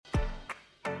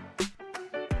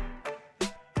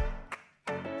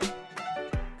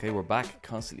Okay, we're back,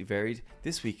 constantly varied.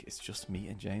 This week it's just me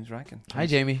and James Rankin. Hi,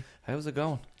 Jamie. How's it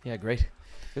going? Yeah, great.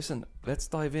 Listen, let's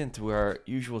dive into our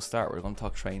usual start. We're going to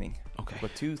talk training. Okay.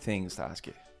 But two things to ask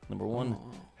you. Number one,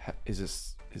 is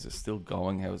it still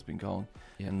going? How it's been going?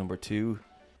 Yeah. And number two,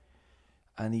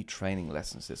 any training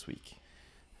lessons this week?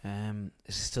 Is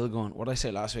it still going? What did I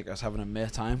say last week? I was having a meh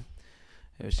time.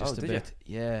 It was just a did bit.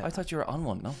 Yeah. I thought you were on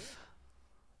one. No.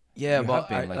 Yeah, You but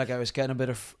have been, I was getting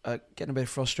a bit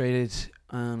frustrated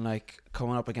and like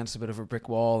coming up against a bit of a brick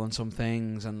wall on some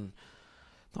things and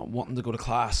not wanting to go to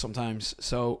class sometimes.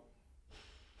 So,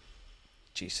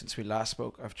 geez, since we last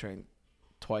spoke, I've trained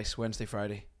twice, Wednesday,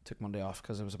 Friday. Took Monday off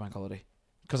because it was a bank holiday.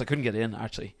 Because I couldn't get in,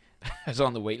 actually. I was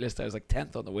on the wait list. I was like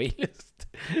 10th on the wait list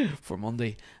for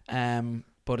Monday.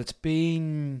 But it's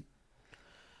been,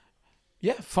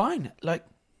 yeah, fine. Like,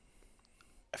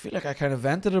 I feel like I kind of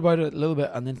vented about it a little bit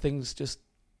and then things just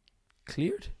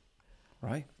cleared.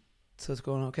 Right. So it's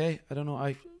going okay. I don't know.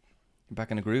 You're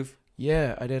back in the groove?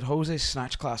 Yeah, I did Jose's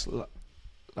snatch class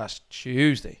last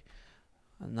Tuesday,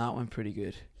 and that went pretty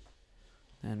good.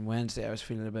 And Wednesday I was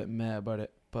feeling a bit meh about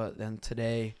it, but then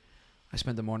today I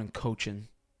spent the morning coaching,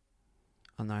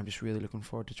 and now I'm just really looking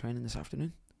forward to training this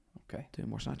afternoon. Okay. Doing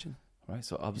more snatching. Right,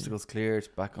 so obstacles cleared,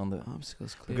 back on the...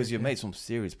 Obstacles cleared. Because you've made some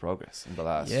serious progress in the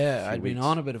last few I'd been weeks.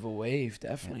 on a bit of a wave,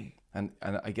 definitely. Yeah.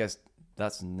 And I guess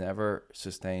that's never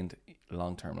sustained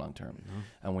long-term. No.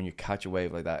 And when you catch a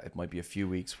wave like that, it might be a few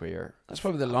weeks where you're... That's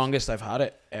probably the longest I've had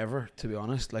it ever, to be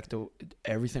honest. Like,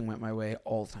 everything went my way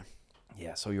all the time.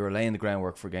 Yeah, so you were laying the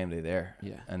groundwork for game day there.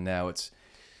 Yeah. And now it's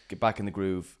get back in the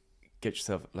groove, get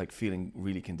yourself like feeling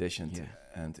really conditioned, Yeah.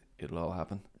 and it'll all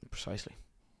happen. Precisely.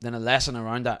 Then a lesson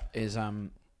around that is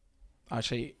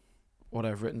actually what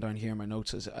I've written down here in my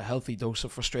notes is a healthy dose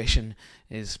of frustration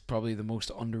is probably the most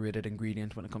underrated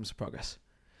ingredient when it comes to progress.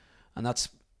 And that's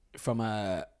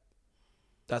a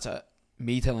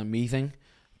me telling me thing,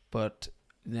 but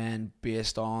then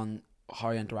based on how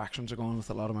interactions are going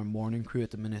with a lot of my morning crew at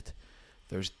the minute,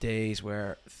 there's days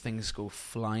where things go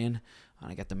flying and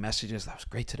I get the messages, that was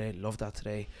great today, love that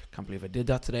today, can't believe I did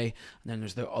that today. And then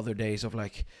there's the other days of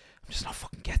like, I'm just not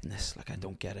fucking getting this, like I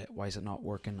don't get it, why is it not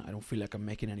working, I don't feel like I'm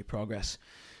making any progress.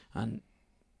 And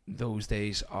those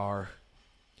days are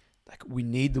like, we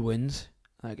need the wins.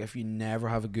 Like if you never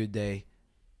have a good day,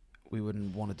 we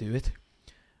wouldn't want to do it.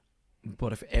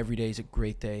 But if every day is a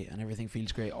great day and everything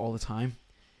feels great all the time,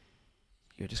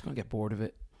 you're just going to get bored of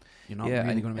it. You're not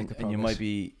really going to make the progress. And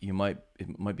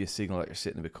it might be a signal that you're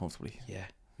sitting a bit comfortably. Yeah,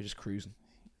 you're just cruising.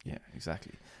 Yeah,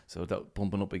 exactly. So that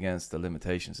bumping up against the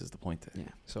limitations is the point there.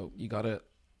 Yeah. So you gotta,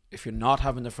 if you're not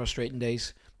having the frustrating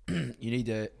days, you need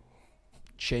to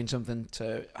change something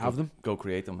to have them. Go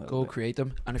create them. Go create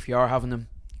them. And if you are having them,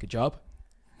 good job.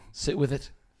 Sit with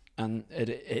it, and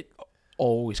it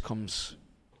always comes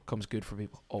good for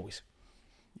people. Always.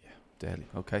 Yeah, deadly.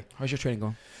 Okay. How's your training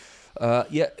going?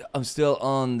 Yeah, I'm still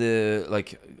on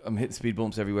I'm hitting speed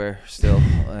bumps everywhere still,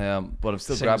 but I'm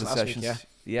still Same grabbing as last sessions. week,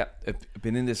 yeah, I've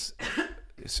been in this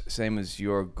same as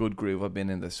your good groove. I've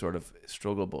been in this sort of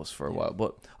struggle bus for a while,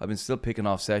 but I've been still picking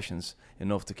off sessions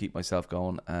enough to keep myself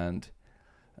going. And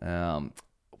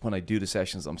when I do the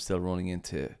sessions, I'm still running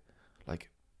into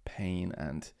like pain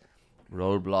and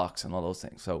roadblocks and all those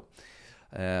things. So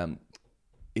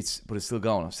it's still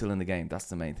going. I'm still in the game. That's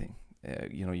the main thing.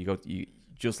 You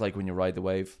just like when you ride the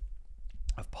wave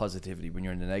of positivity, when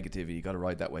you're in the negativity, you got to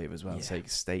ride that wave as well. Yeah. So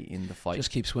stay in the fight.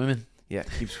 Just keep swimming. Yeah,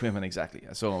 keep swimming, exactly.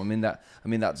 So I'm in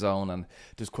that zone, and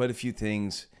there's quite a few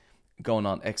things going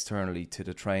on externally to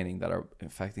the training that are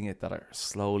affecting it, that are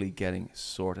slowly getting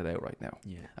sorted out right now.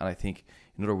 Yeah. And I think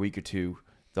another week or two,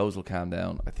 those will calm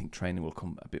down. I think training will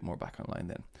come a bit more back online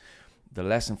then. The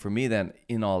lesson for me then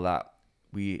in all that,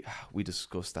 we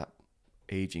discussed that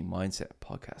aging mindset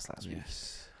podcast last week.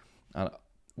 Yes. And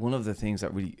one of the things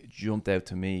that really jumped out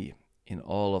to me in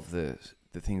all of the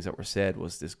things that were said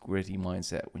was this gritty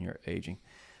mindset when you're aging.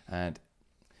 And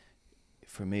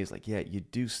for me, it's like, yeah, you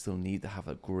do still need to have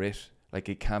a grit. Like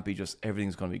it can't be just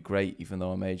everything's going to be great even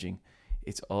though I'm aging.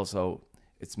 It's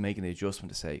making the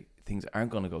adjustment to say things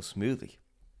aren't going to go smoothly.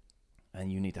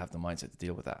 And you need to have the mindset to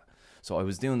deal with that. So I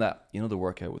was doing that, the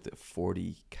workout with the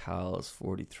 40 cals,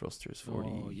 40 thrusters,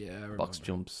 40 box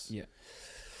jumps. Yeah.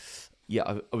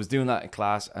 Yeah, I was doing that in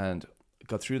class and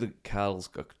got through the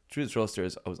cals, got through the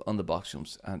thrusters. I was on the box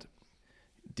jumps and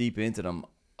deep into them,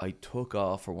 I took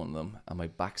off for one of them and my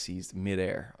back seized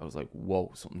midair. I was like,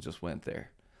 whoa, something just went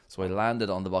there. So I landed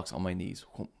on the box on my knees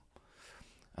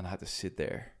and I had to sit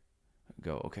there and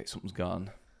go, okay, something's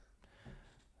gone.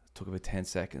 It took about 10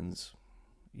 seconds.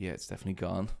 Yeah, it's definitely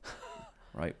gone.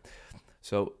 Right.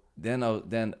 So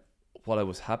then what I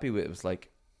was happy with was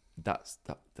like, that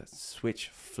switch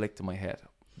flicked in my head.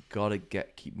 Gotta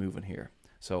keep moving here.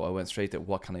 So I went straight to,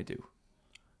 what can I do?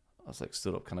 I was like,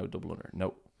 stood up. Can I double under?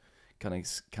 No. Can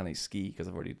I ski because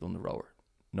I've already done the rower?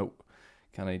 No.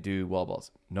 Can I do wall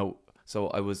balls? No. So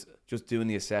I was just doing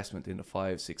the assessment in a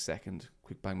 5-6 second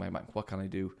quick bang bang bang. What can I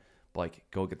do? Bike.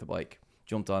 Go get the bike.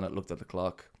 Jumped on it. Looked at the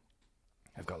clock.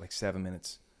 I've got like 7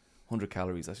 minutes, 100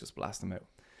 calories. Let's just blast them out.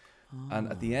 Oh. And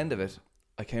at the end of it,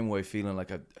 I came away feeling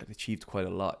like I'd achieved quite a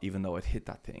lot, even though I'd hit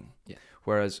that thing. Yeah.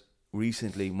 Whereas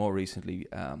more recently,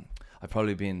 I've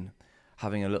probably been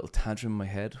having a little tantrum in my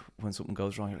head when something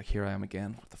goes wrong. You're like, here I am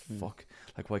again. What the fuck?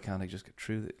 Like, why can't I just get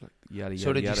through it? Like, yada,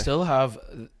 so did you still have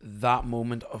that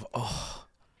moment of,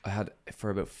 I had for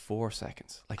about 4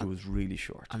 seconds. Like, it was really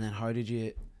short. And then how did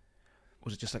you,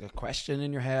 was it just like a question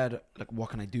in your head? Like, what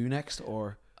can I do next?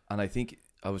 Or? And I think,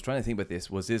 I was trying to think about this.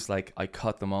 Was this like I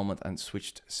caught the moment and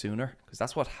switched sooner? Because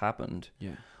that's what happened.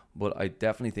 Yeah. But I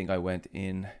definitely think I went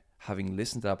in, having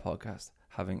listened to that podcast,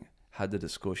 having had the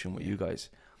discussion with you guys,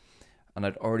 and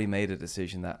I'd already made a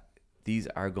decision that these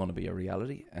are going to be a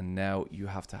reality, and now you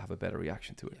have to have a better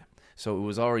reaction to it. Yeah. So it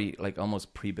was already like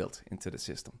almost pre-built into the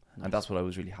system. Nice. And that's what I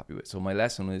was really happy with. So my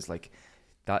lesson is like,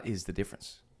 that is the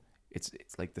difference. It's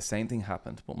like the same thing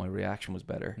happened, but my reaction was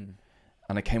better.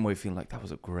 And I came away feeling like that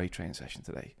was a great training session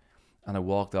today. And I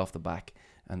walked off the back,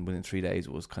 and within 3 days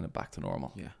it was kind of back to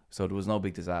normal. Yeah. So there was no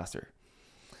big disaster.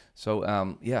 So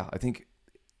I think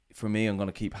for me, I'm going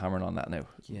to keep hammering on that now.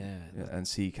 Yeah. And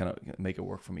see, can it make it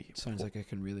work for me? Sounds like it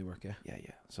can really work, yeah.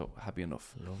 Yeah. So happy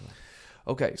enough. Love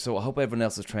that. Okay, so I hope everyone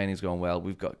else's training is going well.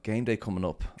 We've got game day coming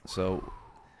up. So,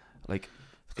 like...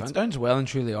 The countdown's well and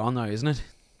truly on now, isn't it?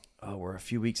 Oh, we're a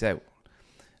few weeks out.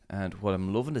 And what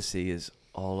I'm loving to see is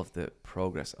all of the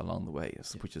progress along the way,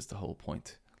 which is the whole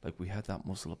point. Like, we had that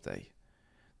muscle up day,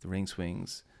 the ring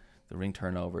swings, the ring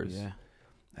turnovers. Yeah.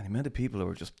 And the amount of people who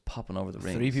were just popping over the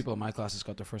rings. 3 people in my classes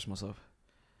got their first muscle up.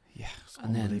 Yeah, it's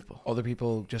and unbelievable. Then other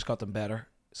people just got them better.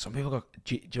 Some people got...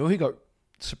 Do you know who got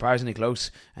surprisingly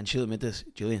close? And she'll admit this,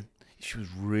 Julian. She was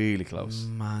really close.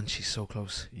 Man, she's so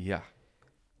close. Yeah.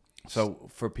 So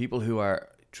for people who are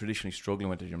traditionally struggling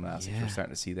with the gymnastics, we're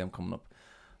starting to see them coming up.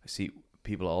 I see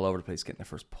people all over the place getting their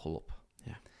first pull-up.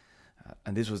 Yeah.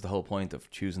 And this was the whole point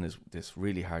of choosing this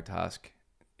really hard task.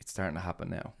 It's starting to happen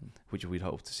now, which we'd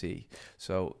hope to see.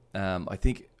 So I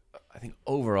think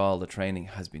overall the training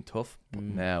has been tough, but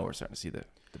now we're starting to see the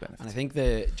benefits. And I think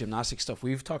the gymnastics stuff,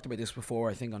 we've talked about this before,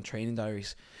 I think on Training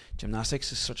Diaries,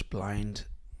 gymnastics is such blind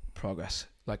progress.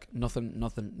 Like nothing.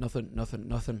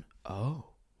 Oh.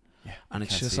 Yeah. And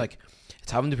it's just like,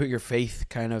 it's having to put your faith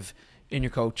kind of in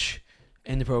your coach,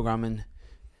 in the programming,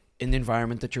 in the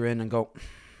environment that you're in, and go,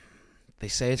 they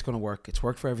say it's going to work. It's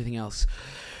worked for everything else.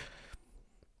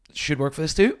 It should work for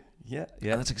this too. Yeah.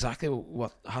 And that's exactly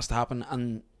what has to happen.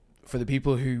 And for the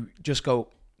people who just go,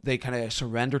 they kind of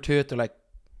surrender to it. They're like,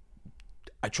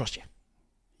 I trust you.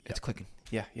 It's clicking.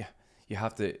 Yeah. You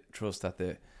have to trust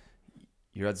that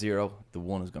you're at 0, the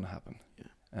 1 is going to happen. Yeah.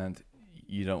 And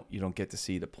you don't get to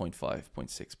see the 0.5,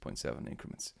 0.6, 0.7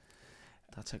 increments.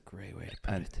 That's a great way to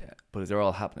put it. But they're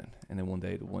all happening. And then one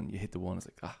day, you hit the 1, it's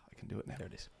like, I can do it now. There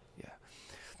it is. Yeah.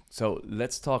 So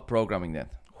let's talk programming then.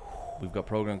 We've got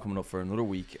program coming up for another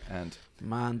week. And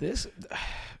man,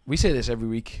 we say this every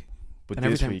week. But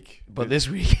this week. But this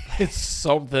week, it's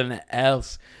something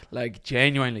else. Like,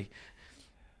 genuinely.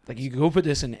 Like, you could go put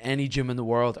this in any gym in the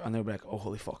world, and they'll be like, oh,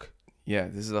 holy fuck. Yeah,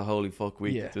 this is a holy fuck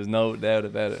week. Yeah. There's no doubt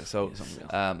about it. So,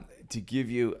 to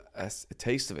give you a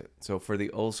taste of it, so for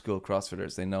the old school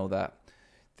CrossFitters, they know that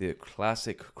the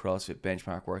classic CrossFit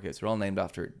benchmark workouts, they're all named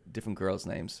after different girls'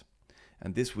 names.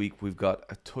 And this week, we've got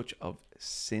a touch of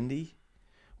Cindy.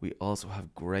 We also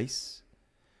have Grace.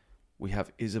 We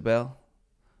have Isabel.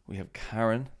 We have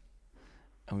Karen.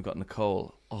 And we've got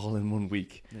Nicole, all in 1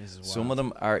 week. Some of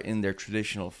them are in their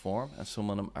traditional form, and some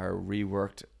of them are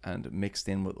reworked and mixed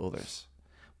in with others.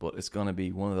 But it's going to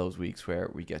be one of those weeks where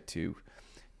we get to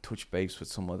touch base with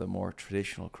some of the more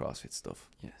traditional CrossFit stuff.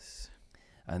 Yes.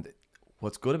 And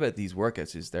what's good about these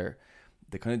workouts is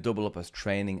they kind of double up as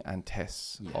training and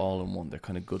tests all in one. They're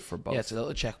kind of good for both. Yeah, it's a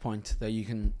little checkpoint that you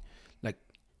can, like,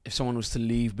 if someone was to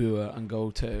leave BUA and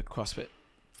go to CrossFit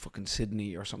fucking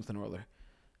Sydney or something or other,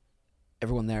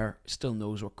 everyone there still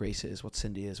knows what Grace is, what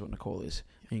Cindy is, what Nicole is.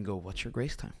 And you can go, what's your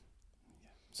Grace time?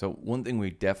 So one thing we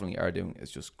definitely are doing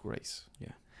is just Grace.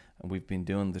 Yeah. And we've been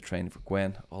doing the training for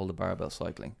Gwen, all the barbell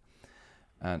cycling.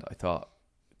 And I thought,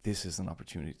 this is an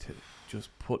opportunity to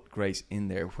just put Grace in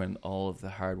there when all of the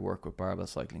hard work with barbell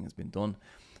cycling has been done,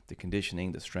 the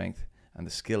conditioning, the strength, and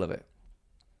the skill of it.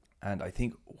 And I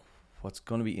think what's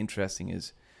going to be interesting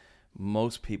is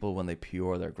most people, when they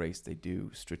PR their Grace, they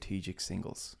do strategic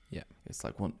singles. Yeah. It's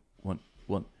like one,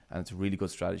 and it's a really good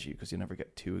strategy because you never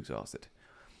get too exhausted.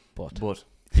 But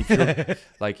if you're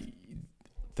like,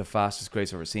 the fastest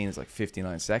Grace I've ever seen is like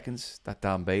 59 seconds. That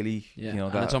Dan Bailey, Yeah, you know,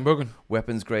 and that it's unbroken.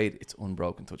 weapons grade, it's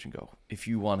unbroken touch and go. If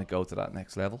you want to go to that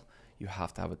next level, you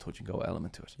have to have a touch and go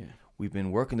element to it. Yeah. We've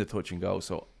been working the touch and go,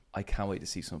 so I can't wait to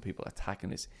see some people attacking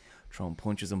this, throwing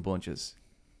punches and bunches,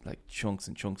 like chunks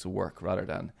and chunks of work, rather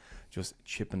than just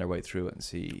chipping their way through it and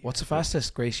see. What's the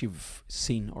fastest Grace you've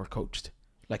seen or coached,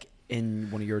 like in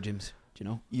one of your gyms? Do you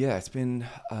know? Yeah, it's been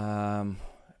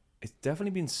it's definitely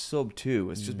been sub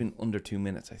 2. It's just been under 2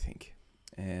 minutes, I think.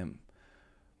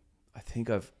 I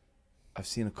think I've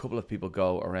seen a couple of people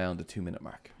go around the 2 minute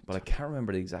mark, but I can't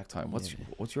remember the exact time.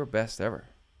 What's your best ever?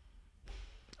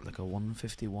 Like a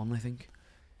 151, I think.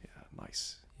 Yeah,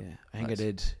 nice. Yeah, I think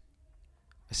Nice.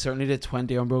 I certainly did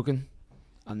 20 unbroken,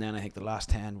 and then I think the last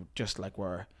 10 just like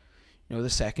were, you know, the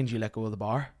second you let go of the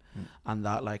bar, and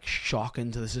that like shock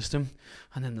into the system,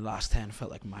 and then the last 10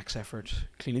 felt like max effort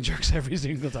clean and jerks every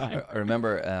single time. I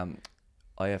remember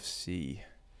IFC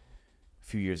a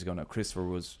few years ago now. Christopher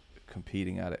was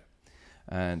competing at it,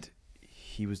 and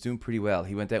he was doing pretty well.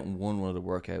 He went out and won one of the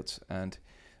workouts, and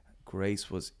Grace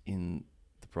was in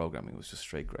the programming. It was just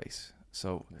straight Grace.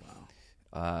 So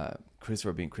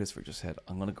Christopher, being Christopher, just said,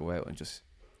 I'm going to go out and just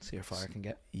see how far I can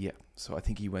get. Yeah. So I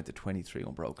think he went to 23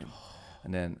 unbroken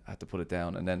and then had to put it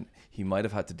down, and then he might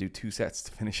have had to do 2 sets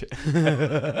to finish it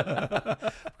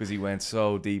because he went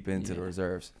so deep into the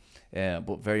reserves.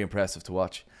 But very impressive to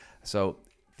watch. So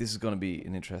this is going to be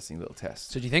an interesting little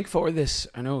test. So do you think for this,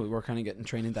 I know we're kind of getting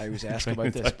training diaries asked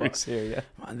about this, but here,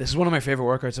 man, this is one of my favorite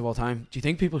workouts of all time. Do you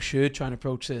think people should try and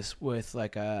approach this with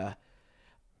like a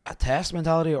test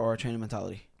mentality or a training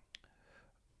mentality?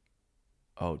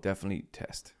 Oh, definitely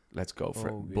test. Let's go for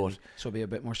it. Really? But so be a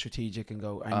bit more strategic and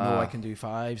go, I know I can do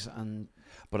 5s, and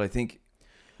but I think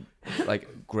like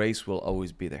Grace will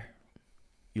always be there.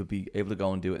 You'll be able to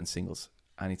go and do it in singles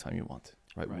anytime you want.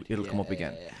 Right? It'll come up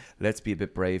again. Yeah. Let's be a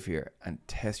bit brave here and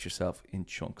test yourself in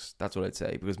chunks. That's what I'd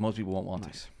say, because most people won't want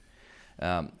it.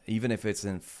 Even if it's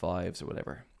in 5s or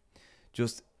whatever.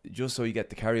 Just so you get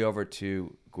the carryover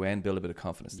to go and build a bit of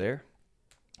confidence there.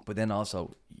 But then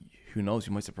also, who knows,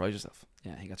 you might surprise yourself.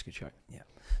 Yeah, I think that's a good shot. Yeah.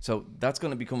 So that's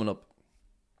going to be coming up.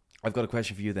 I've got a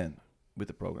question for you then with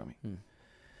the programming.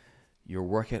 Your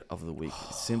workout of the week.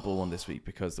 Simple one this week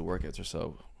because the workouts are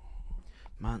so...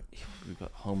 Man, we've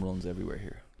got home runs everywhere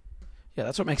here. yeah,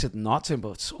 that's what makes it not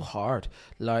simple. It's so hard.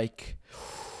 Like,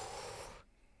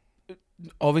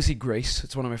 obviously Grace,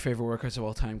 it's one of my favorite workouts of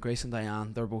all time. Grace and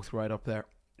Diane, they're both right up there.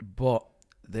 But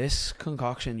this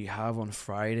concoction you have on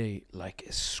Friday, like,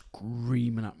 is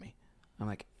screaming at me. I'm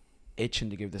like itching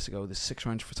to give this a go. There's 6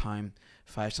 rounds for time,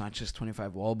 5 snatches,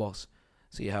 25 wall balls.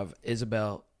 So you have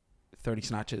Isabel 30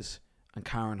 snatches and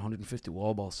Karen 150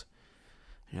 wall balls.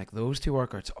 And you're like, those 2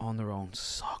 workouts on their own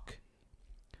suck.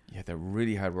 Yeah, they're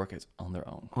really hard workouts on their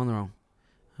own. On their own.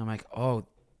 I'm like, oh,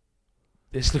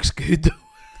 this looks good though.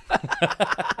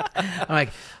 I'm like,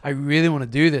 I really want to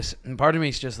do this. And part of me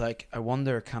is just like, I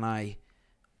wonder, can I,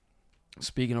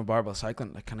 speaking of barbell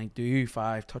cycling, like, can I do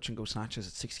 5 touch and go snatches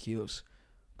at 6 kilos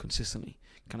consistently?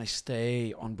 Can I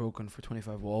stay unbroken for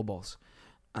 25 wall balls?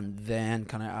 And then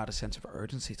can I add a sense of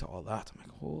urgency to all that? I'm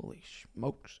like, holy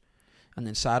smokes. And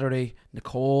then Saturday,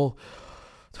 Nicole,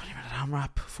 20-minute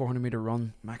AMRAP, 400-meter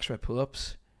run, max rep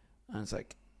pull-ups. And it's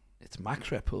like, it's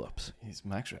max rep pull-ups. He's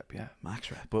max rep, yeah.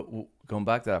 Max rep. But going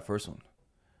back to that first one.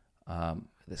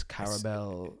 This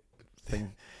Carabel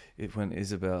thing. When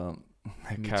Isabel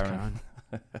meets Karen.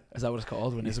 Is that what it's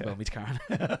called? When Isabel meets Karen?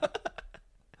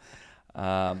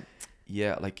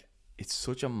 Yeah, like, it's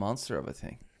such a monster of a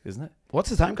thing, isn't it? What's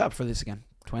the time gap for this again?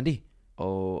 20?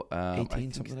 18, I 18,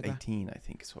 think something it's like 18, I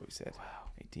think is what we said.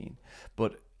 Wow. 18.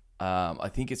 But I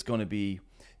think it's going to be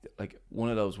like one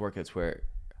of those workouts where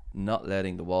not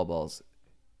letting the wall balls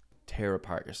tear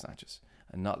apart your snatches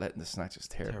and not letting the snatches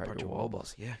tear apart your wall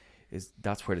balls. Yeah.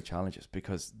 That's where the challenge is,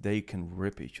 because they can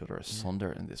rip each other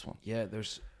asunder in this one. Yeah,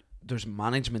 there's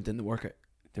management in the workout.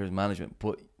 There's management,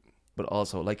 but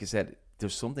also, like you said,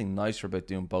 there's something nicer about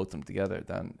doing both of them together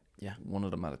than one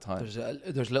of them at a time.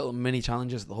 There's little mini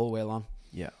challenges the whole way along.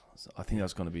 Yeah, so I think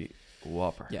that's going to be a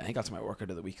whopper. Yeah, I think that's my workout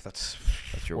of the week. That's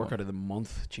your workout one. of the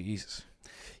month. Jesus.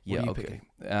 Yeah, okay.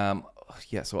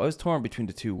 Yeah, so I was torn between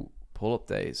the 2 pull-up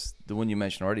days. The one you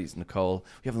mentioned already is Nicole.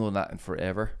 We haven't done that in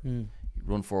forever. You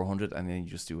run 400 and then you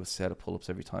just do a set of pull-ups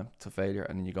every time to failure,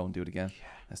 and then you go and do it again. Yeah.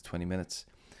 That's 20 minutes.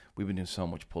 We've been doing so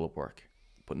much pull-up work,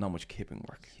 but not much kipping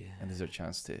work. Yeah. And there's a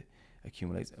chance to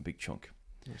accumulate a big chunk.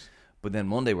 Yes. But then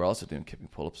Monday we're also doing kipping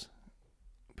pull-ups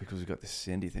because we've got this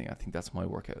Cindy thing, I think that's my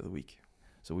workout of the week.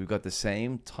 So we've got the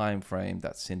same time frame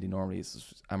that Cindy normally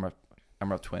is.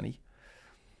 AMRAP 20,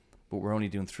 but we're only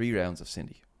doing 3 rounds of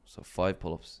Cindy. So 5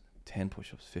 pull-ups, 10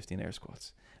 push-ups, 15 air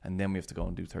squats, and then we have to go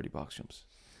and do 30 box jumps.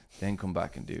 Then come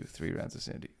back and do 3 rounds of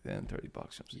Cindy, then 30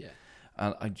 box jumps. Yeah.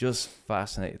 And I'm just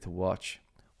fascinated to watch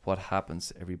what happens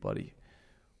to everybody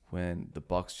when the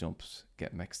box jumps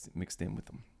get mixed in with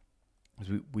them.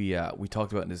 Because we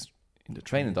talked about in the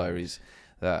training diaries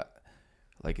that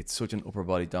like it's such an upper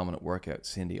body dominant workout,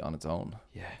 Cindy on its own.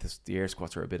 Yeah. The air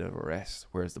squats are a bit of a rest,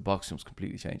 whereas the box jumps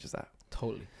completely changes that.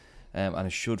 Totally. And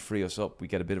it should free us up. We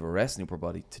get a bit of a rest in the upper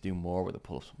body to do more with the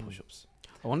pull-ups and push-ups.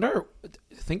 I wonder,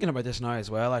 thinking about this now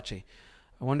as well, actually,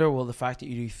 I wonder, will the fact that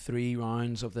you do 3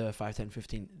 rounds of the 5, 10,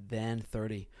 15, then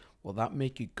 30, will that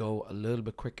make you go a little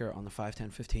bit quicker on the 5,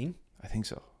 10, 15? I think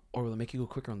so. Or will it make you go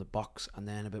quicker on the box and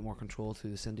then a bit more control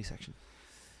through the Cindy section?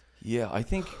 Yeah, I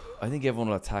think everyone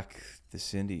will attack the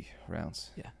Cindy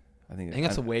rounds. Yeah. I think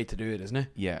that's the way to do it, isn't it?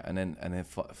 Yeah, and then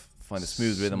find a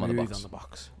smooth rhythm on the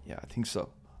box. Yeah, I think so.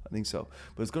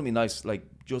 But it's going to be nice, like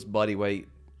just body weight,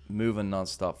 moving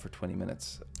non-stop for 20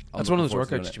 minutes. That's one of those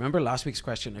workouts. Do you remember last week's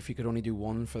question? If you could only do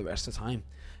one for the rest of the time,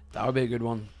 that would be a good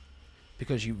one,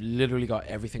 because you've literally got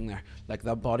everything there, like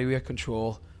that body weight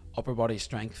control, upper body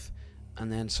strength,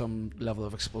 and then some level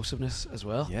of explosiveness as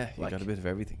well. Yeah, you got a bit of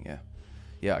everything.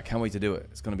 Yeah, I can't wait to do it.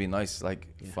 It's going to be nice. Like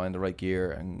find the right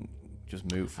gear and just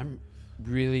move. I'm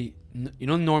really,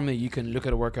 normally you can look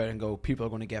at a workout and go, people are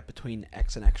going to get between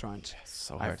X and X rounds. It's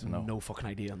so hard to know. No fucking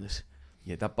idea on this.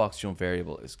 Yeah, that box jump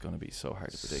variable is going to be so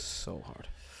hard to predict. So hard.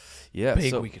 Yeah,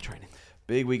 big week of training.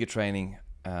 Big week of training.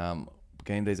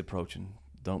 Game day's approaching.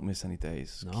 Don't miss any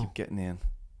days. No. Keep getting in.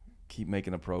 Keep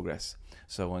making a progress.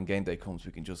 So when game day comes,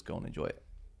 we can just go and enjoy it.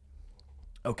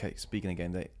 Okay, speaking of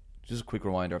game day, just a quick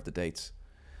reminder of the dates.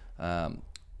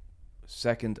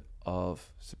 2nd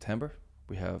of September,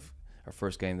 we have our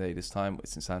first game day this time.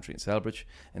 It's in Santry and Selbridge.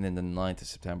 And then the 9th of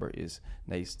September is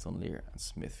Naas, Dunleer and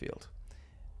Smithfield.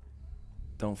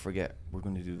 Don't forget, we're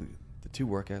going to do the 2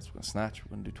 workouts. We're going to snatch, we're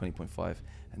going to do 20.5,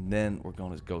 and then we're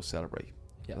going to go celebrate.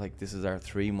 Yeah. Like this is our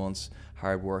 3 months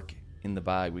hard work in the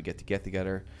bag. We get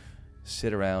together,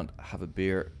 sit around, have a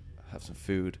beer, have some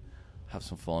food, have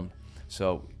some fun.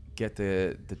 So get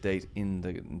the date in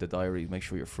the diary. Make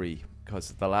sure you're free,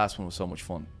 because the last one was so much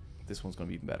fun. This one's going to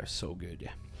be even better. So good,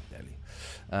 yeah. Deadly.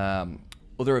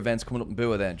 Other events coming up in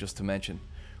Bua then, just to mention,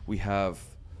 we have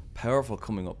Powerful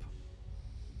coming up,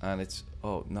 and it's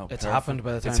happened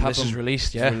by the time this is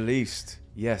released. Yeah, it's released.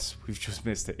 Yes, we've just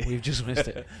missed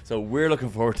it. So we're looking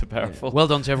forward to Powerful. Yeah. Well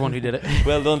done to everyone who did it.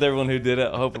 Well done to everyone who did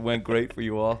it. I hope it went great for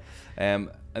you all. And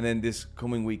then this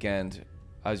coming weekend,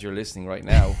 as you're listening right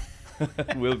now,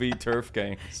 will be turf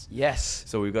games. Yes.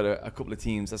 So we've got a couple of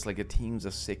teams. That's like a teams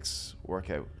of 6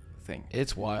 workout thing.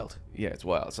 It's wild. Yeah, it's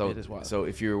wild. So it is wild. So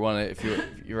if you're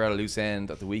at a loose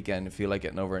end at the weekend and feel like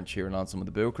getting over and cheering on some of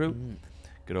the Bua crew,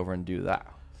 get over and do that.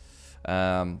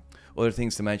 Other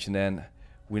things to mention then,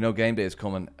 we know game day is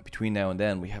coming. Between now and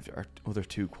then, we have our other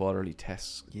 2 quarterly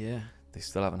tests. Yeah. They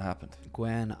still haven't happened.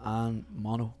 Gwen and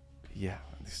Mono. Yeah,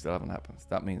 they still haven't happened.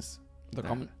 That means they're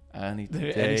coming any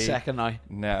second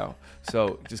now.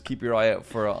 So just keep your eye out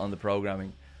for it on the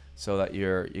programming, so that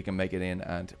you can make it in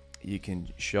and you can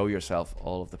show yourself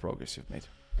all of the progress you've made.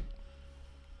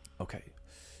 Okay,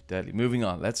 deadly. Moving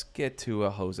on. Let's get to a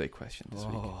Jose question this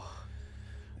week.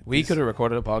 We could have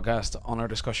recorded a podcast on our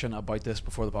discussion about this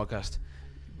before the podcast.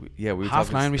 We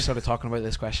 9:30 we started talking about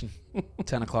this question.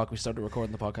 10 o'clock we started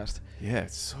recording the podcast. Yeah,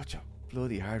 it's such a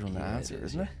bloody hard one to answer,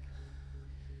 isn't it?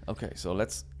 Okay, so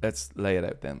let's lay it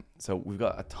out then. So we've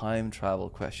got a time travel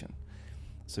question.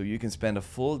 So you can spend a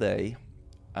full day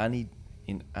any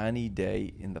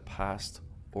day in the past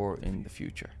or in the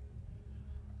future,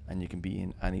 and you can be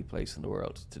in any place in the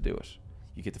world to do it.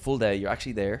 You get the full day. You're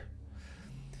actually there.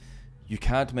 You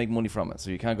can't make money from it,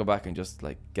 so you can't go back and just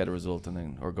like get a result and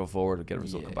then, or go forward or get a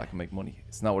result, come back and make money.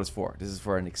 It's not what it's for. This is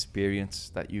for an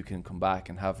experience that you can come back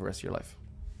and have the rest of your life.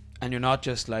 And you're not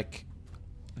just like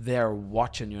there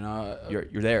watching.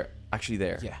 You're there, actually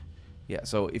there. Yeah.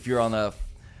 So if you're on a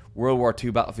World War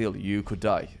II battlefield, you could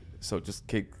die. So just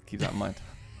keep that in mind.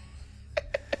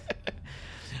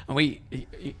 And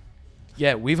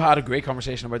we've had a great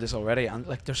conversation about this already, and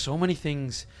like there's so many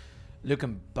things.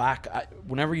 Looking back,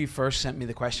 whenever you first sent me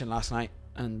the question last night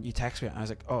and you texted me, I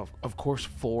was like, oh, of course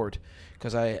Ford,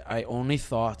 because I only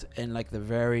thought in like the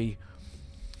very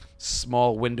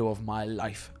small window of my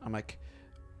life. I'm like,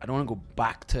 I don't want to go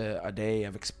back to a day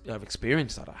I've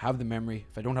experienced that. I have the memory.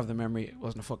 If I don't have the memory, it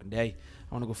wasn't a fucking day.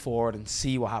 I want to go forward and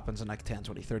see what happens in like 10,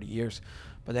 20, 30 years.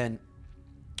 But then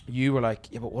you were like,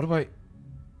 yeah, but what about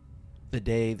the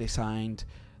day they signed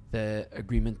the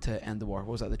agreement to end the war.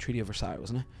 What was that? The Treaty of Versailles,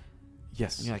 wasn't it?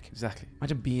 Yes, And you're like, exactly.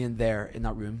 imagine being there in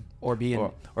that room, or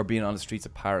being Or being on the streets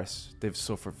of Paris. They've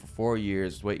suffered for 4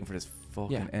 years waiting for this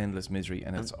fucking endless misery,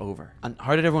 and it's over. And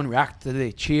how did everyone react? Did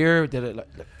they cheer? Did it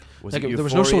Was like it there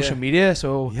was no euphoria? social media,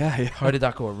 so Yeah, yeah. how did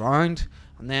that go around?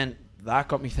 And then that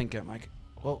got me thinking, like,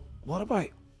 well, what about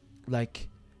like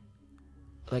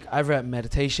I've read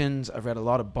meditations, I've read a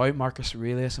lot about Marcus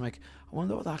Aurelius. I'm like, I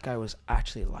wonder what that guy was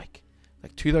actually like.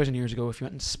 Like 2,000 years ago, if you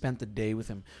went and spent the day with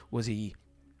him, was he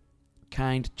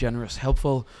kind, generous,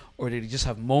 helpful, or did he just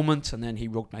have moments and then he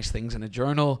wrote nice things in a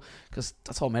journal? Because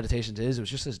that's all meditations is. It was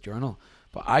just his journal.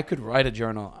 But I could write a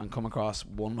journal and come across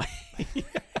one way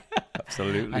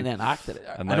Absolutely. and then act it.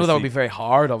 And I know that would be very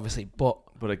hard, obviously, but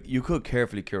like you could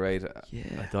carefully curate a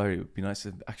yeah, diary. It would be nice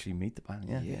to actually meet the man.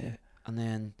 Yeah, yeah. And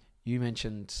then you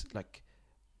mentioned like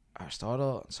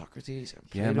Aristotle and Socrates and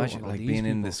Plato, Yeah, imagine and all like these being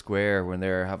in people. the square when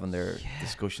they're having their Yeah.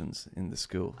 discussions in the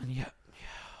school. And yeah,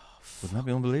 Wouldn't that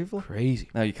be unbelievable? crazy.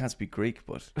 Now you can't speak Greek,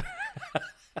 but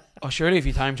Oh, surely if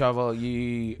you time travel,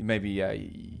 you maybe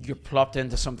you're plopped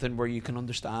into something where you can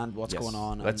understand what's yes, going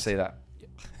on. Let's say that.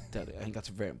 I think that's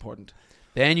very important.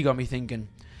 Then you got me thinking.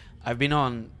 I've been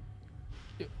on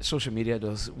social media,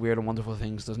 does weird and wonderful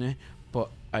things, doesn't it? But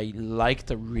I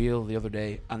liked a reel the other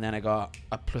day, and then I got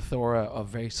a plethora of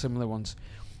very similar ones,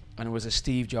 and it was a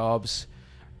Steve Jobs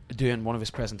doing one of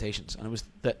his presentations, and it was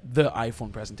the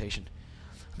iPhone presentation.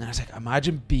 And then I was like,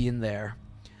 imagine being there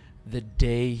the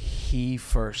day he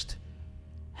first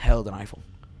held an iPhone.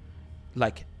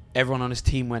 Like everyone on his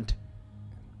team went,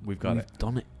 We've got "We've it.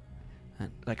 done it."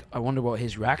 And like, I wonder what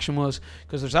his reaction was,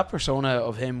 because there's that persona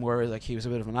of him where like he was a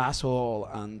bit of an asshole,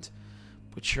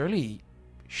 but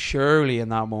surely in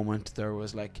that moment there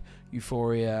was like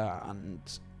euphoria and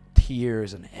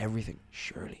tears and everything.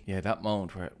 Surely, Yeah, that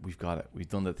moment where we've got it. We've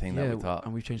done the thing that we thought.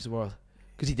 and we've changed the world,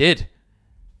 because he did.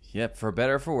 Yeah, for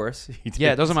better or for worse. He did.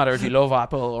 Yeah, it doesn't matter if you love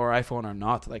Apple or iPhone or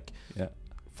not. Like, Yeah.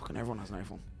 fucking everyone has an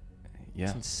iPhone. Yeah.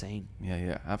 It's insane.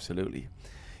 Yeah, absolutely.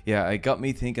 Yeah, it got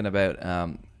me thinking about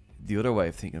the other way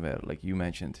of thinking about it. Like you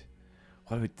mentioned,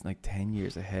 what about like 10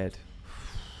 years ahead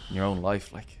in your own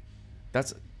life? Like,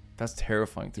 that's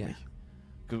terrifying to Yeah. me.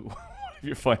 'Cause what if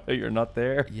you find out you're not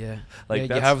there, Yeah, Like, you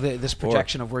that's- have this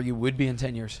projection of where you would be in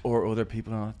 10 years. or other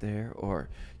people are not there, or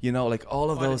like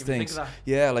all of Oh, I those didn't even think things? of that.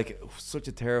 Yeah, like such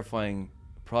a terrifying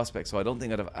prospect. So I don't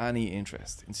think I'd have any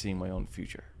interest in seeing my own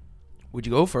future. Would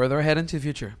you go further ahead into the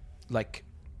future, like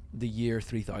the year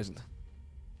 3000?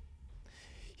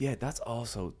 Yeah, that's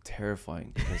also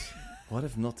terrifying because what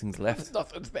if nothing's left?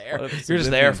 Nothing's there. What if it's You're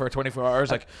just there oblivion? for 24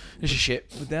 hours. Like, this is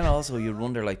shit. But then also you'd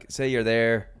wonder, like, say you're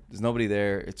there, there's nobody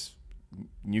there, it's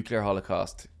nuclear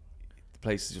holocaust, the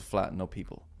place is just flat and no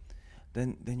people.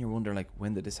 Then you're wondering, like,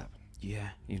 when did this happen? Yeah.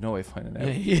 You've no way of finding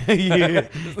out. Yeah.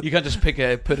 You can't just put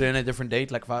it in a different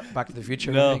date, like Back to the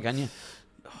Future, No. can you?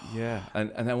 Yeah,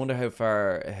 and I wonder how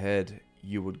far ahead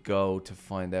you would go to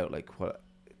find out, like,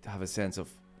 to have a sense of,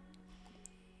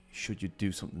 should you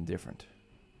do something different?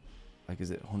 Like,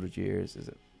 is it 100 years? Is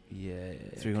it Yeah.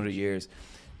 300 years?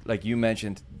 Like you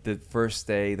mentioned, the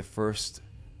first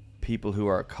people who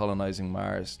are colonizing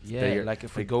Mars. Yeah, like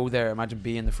if we go there, imagine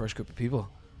being the first group of people.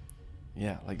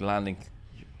 Yeah, like landing.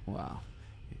 Wow.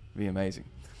 It'd be amazing.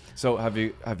 So have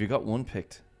you got one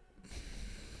picked?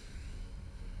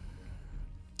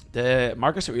 The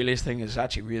Marcus Aurelius thing is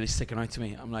actually really sticking out to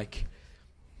me. I'm like,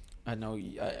 I know,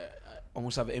 I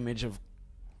almost have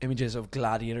images of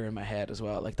Gladiator in my head as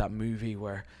well, like that movie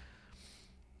where,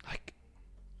 like,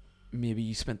 maybe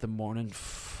you spent the morning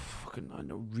fucking, I don't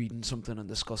know, reading something and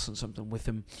discussing something with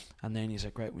him, and then he's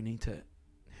like, right, we need to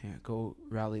go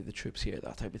rally the troops here,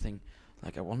 that type of thing.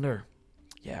 Like, I wonder,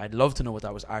 yeah, I'd love to know what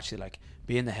that was actually like,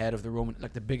 being the head of the Roman,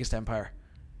 like the biggest empire.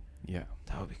 Yeah.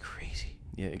 That would be crazy.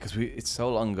 Yeah, because it's so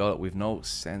long ago that we've no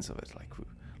sense of it.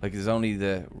 Like there's only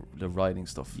the writing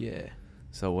stuff. Yeah.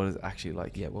 So what is it actually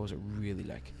like? Yeah, what was it really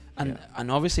like? And Yeah. and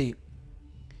obviously,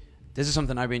 this is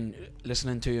something I've been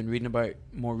listening to and reading about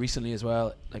more recently as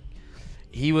well. Like,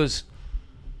 he was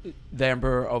the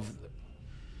emperor of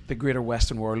the greater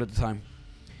Western world at the time.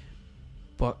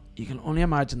 But you can only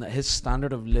imagine that his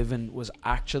standard of living was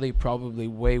actually probably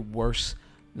way worse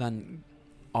than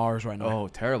ours right now. Oh,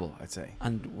 terrible, I'd say.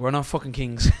 And we're not fucking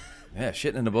kings. Yeah,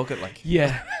 shitting in a bucket, like.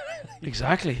 Yeah,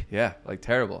 exactly. Yeah, like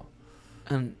terrible.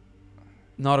 And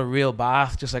not a real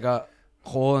bath, just like a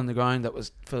hole in the ground that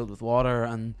was filled with water.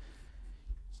 And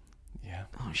Yeah.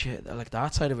 oh shit, like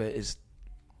that side of it is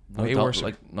No way worse.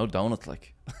 like no donut,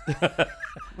 like.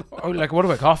 Oh, like what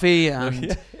about coffee? And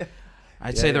Yeah.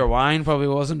 I'd Yeah, say yeah. their wine probably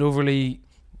wasn't overly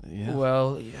Yeah.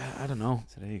 well. Yeah, I don't know.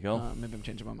 So there you go. Maybe I'm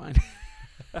changing my mind.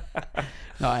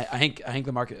 No, I think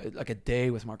the market, like a day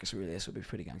with Marcus Aurelius would be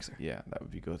pretty gangster. Yeah, that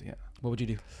would be good. Yeah. What would you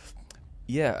do?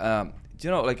 Yeah. Do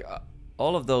you know, like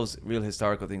all of those real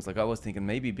historical things? Like I was thinking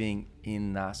maybe being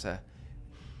in NASA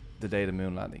the day of the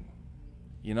moon landing.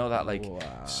 You know that like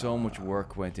so much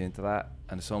work went into that,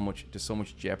 and there's so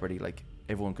much jeopardy. Like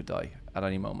everyone could die at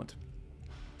any moment.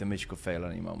 The mission could fail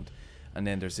at any moment, and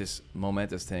then there's this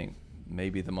momentous thing,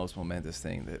 maybe the most momentous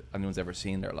thing that anyone's ever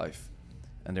seen in their life,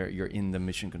 and you're in the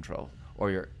mission control,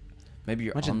 or you're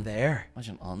imagine on there.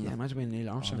 Imagine on the Imagine being Neil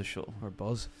on Armstrong the shuttle. or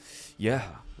Buzz. Yeah,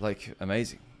 like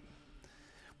amazing.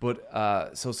 But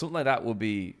so something like that would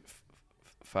be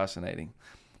fascinating.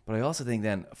 But I also think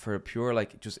then for a pure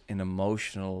like just an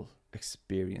emotional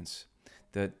experience,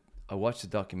 that I watched the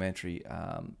documentary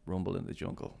Rumble in the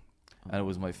Jungle, and it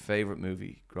was my favorite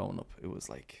movie growing up. It was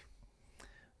like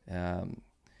the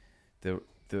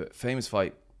famous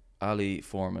fight, Ali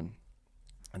Foreman,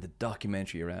 and the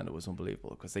documentary around it was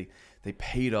unbelievable because they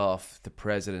paid off the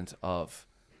president of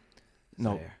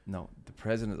Zaire. the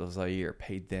president of Zaire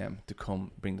paid them to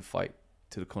come bring the fight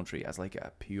to the country as like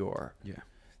a PR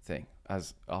thing,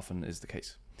 as often is the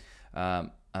case,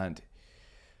 and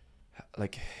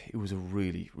like it was a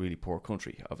really, really poor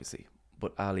country, obviously,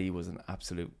 but Ali was an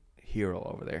absolute hero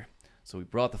over there. So we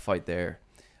brought the fight there,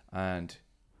 and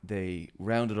they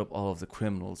rounded up all of the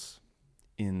criminals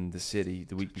in the city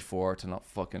the week before to not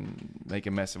fucking make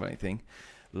a mess of anything,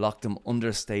 locked them under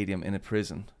a stadium in a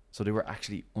prison. So they were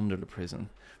actually under the prison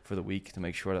for the week to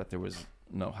make sure that there was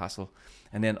no hassle.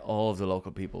 And then all of the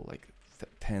local people, like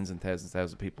tens and thousands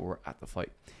of people, were at the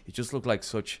fight. It just looked like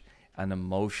such an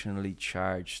emotionally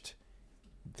charged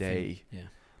day. Yeah.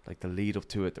 Like the lead up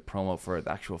to it, the promo for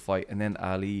the actual fight. And then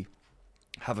Ali,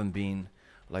 having been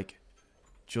like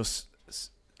just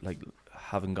like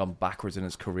having gone backwards in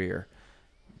his career,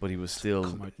 but he was still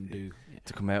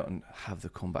to come out and have the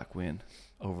comeback win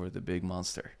over the big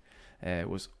monster. It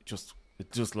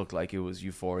just looked like it was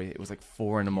euphoria. It was like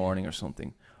 4 a.m. or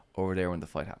something over there when the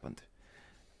fight happened,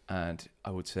 and I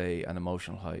would say an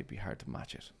emotional high would be hard to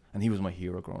match it. And he was my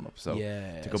hero growing up, so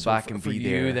to go back and be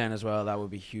there for you then as well, that would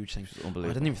be a huge thing.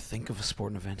 Unbelievable. I didn't even think of a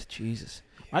sporting event. Jesus,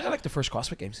 imagine like the first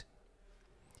CrossFit Games.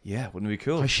 Yeah, wouldn't it be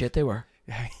cool? How shit they were.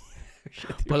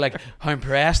 But like how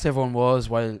impressed everyone was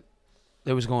while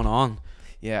it was going on.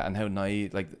 Yeah, and how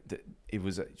naive, like it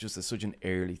was just such an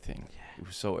early thing. Yeah. It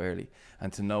was so early,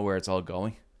 and to know where it's all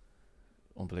going,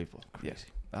 unbelievable. Crazy.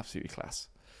 Yeah, absolutely class.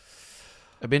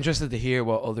 I'd be interested to hear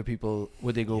what other people,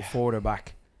 would they go forward or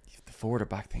back? The forward or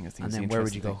back thing, I think, and is then the where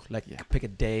would you interesting go? thing. Like pick a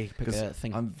day, pick 'Cause a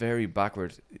thing. I'm very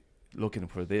backward looking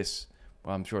for this,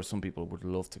 but I'm sure some people would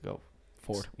love to go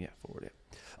Forward. Yeah, forward.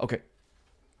 Yeah. Okay.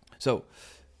 So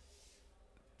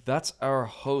that's our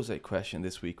Jose question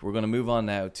this week. We're going to move on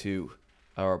now to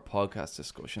our podcast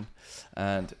discussion,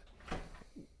 and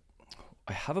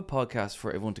I have a podcast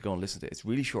for everyone to go and listen to. It's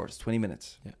really short. It's 20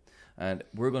 minutes. Yeah. And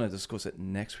we're going to discuss it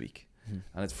next week.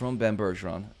 And it's from Ben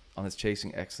Bergeron on his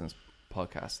Chasing Excellence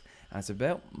podcast. And it's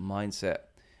about mindset,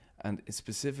 and it's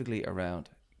specifically around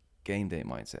game day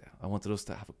mindset. I wanted us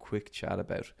to have a quick chat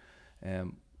about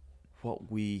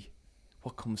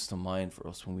what comes to mind for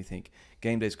us when we think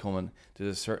game day's coming.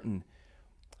 There's a certain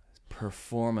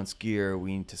performance gear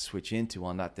we need to switch into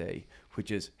on that day,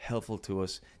 which is helpful to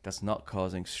us, that's not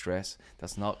causing stress,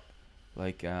 that's not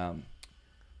like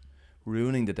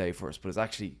ruining the day for us, but it's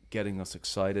actually getting us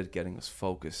excited, getting us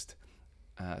focused,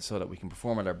 so that we can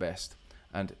perform at our best,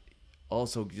 and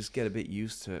also just get a bit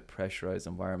used to pressurized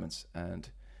environments, and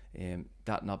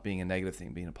that not being a negative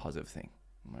thing, being a positive thing,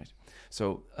 right?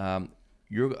 So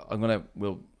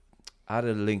we'll add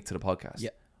a link to the podcast.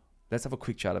 Yeah. Let's have a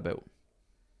quick chat about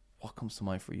what comes to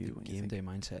mind for you when Game day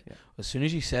mindset. Yeah. As soon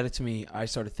as you said it to me, I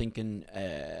started thinking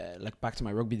like back to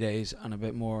my rugby days and a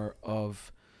bit more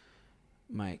of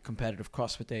my competitive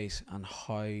CrossFit days and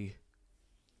how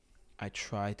I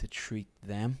try to treat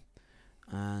them.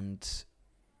 And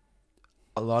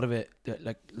a lot of it,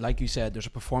 like you said, there's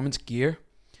a performance gear,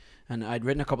 and I'd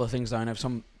written a couple of things down. I have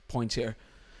some points here.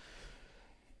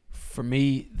 For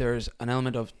me, there's an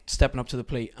element of stepping up to the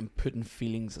plate and putting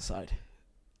feelings aside.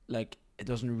 Like, it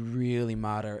doesn't really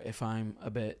matter if I'm a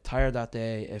bit tired that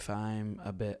day, if I'm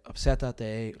a bit upset that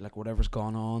day, like whatever's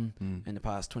gone on in the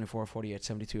past 24, 48,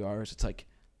 72 hours, it's like,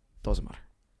 doesn't matter.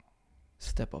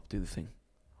 Step up, do the thing,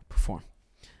 perform.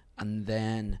 And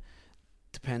then,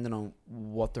 depending on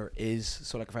what there is,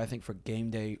 so like if I think for game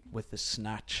day with the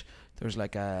snatch, there's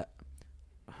like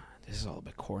this is all a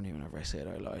bit corny whenever I say it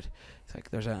out loud. It's like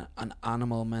there's an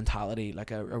animal mentality, like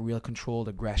a real controlled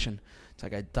aggression. It's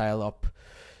like I dial up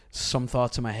some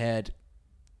thoughts in my head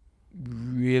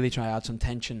really try to add some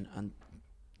tension and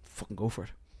fucking go for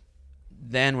it.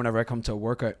 Then whenever I come to a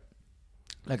workout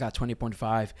like at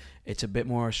 20.5, it's a bit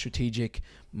more strategic,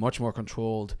 much more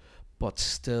controlled, but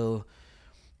still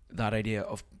that idea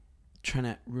of trying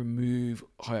to remove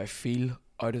how I feel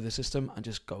out of the system and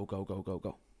just go.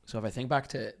 So if I think back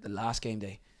to the last game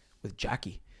day with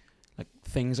Jackie, like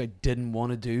things I didn't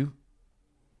want to do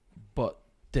but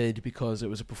did because it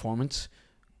was a performance,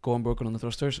 going broken on the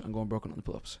thrusters and going broken on the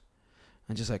pull-ups.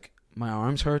 And just like my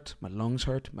arms hurt, my lungs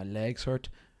hurt, my legs hurt,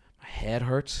 my head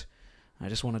hurts. I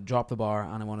just want to drop the bar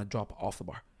and I want to drop off the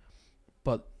bar.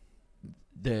 But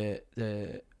the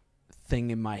thing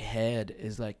in my head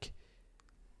is like,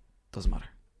 doesn't matter.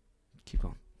 Keep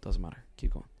going. Doesn't matter.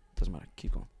 Keep going. Doesn't matter.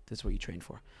 Keep going. This is what you trained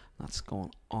for. And that's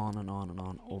going on and on and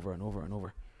on, over and over and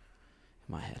over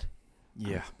in my head.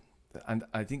 Yeah. And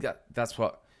I think that's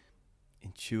what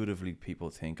intuitively people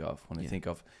think of when they think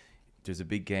of there's a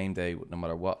big game day, no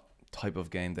matter what type of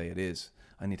game day it is.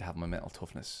 I need to have my mental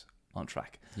toughness on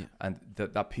track. Yeah. And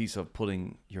that piece of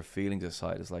putting your feelings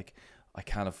aside is like, I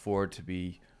can't afford to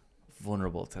be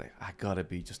vulnerable today. I gotta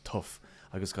be just tough.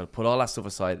 I just gotta put all that stuff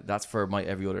aside. That's for my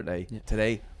every other day. Yeah.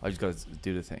 Today, I just gotta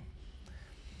do the thing.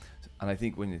 And I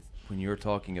think when you're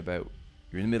talking about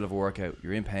you're in the middle of a workout,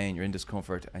 you're in pain, you're in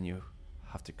discomfort, and you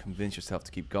have to convince yourself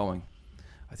to keep going.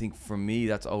 I think for me,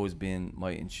 that's always been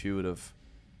my intuitive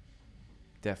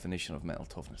definition of mental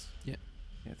toughness. Yeah.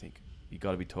 I think you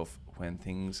got to be tough when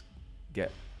things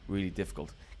get really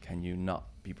difficult. Can you not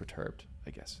be perturbed, I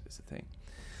guess, is the thing.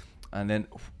 And then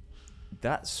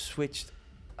that switched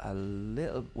a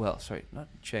little, well, sorry, not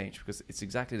changed, because it's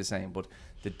exactly the same, but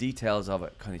the details of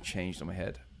it kind of changed in my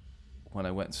head when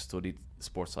I went and studied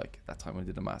sports psych. That time I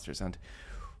did a master's, and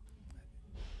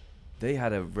they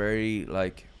had a very,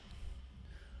 like,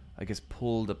 I guess,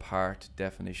 pulled apart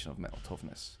definition of mental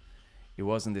toughness. It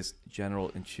wasn't this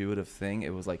general intuitive thing.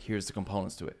 It was like, here's the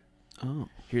components to it. Oh.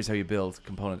 Here's how you build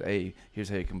component A. Here's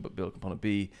how you can build component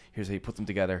B. Here's how you put them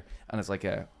together. And it's like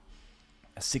a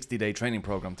 60-day training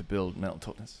program to build mental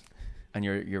toughness. And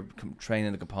you're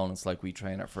training the components like we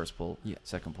train our first pull,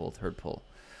 second pull, third pull.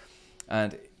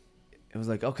 And it was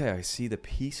like, okay, I see the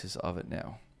pieces of it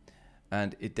now.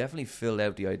 And it definitely filled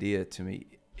out the idea to me.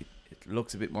 It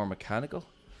looks a bit more mechanical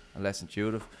and less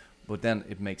intuitive, but then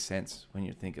it makes sense when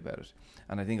you think about it.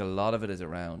 And I think a lot of it is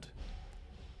around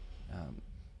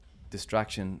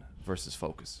distraction versus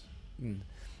focus.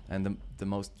 And the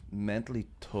most mentally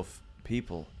tough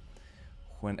people,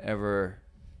 whenever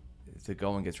the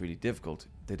going gets really difficult,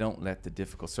 they don't let the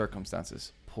difficult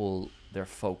circumstances pull their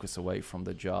focus away from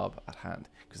the job at hand,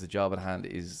 because the job at hand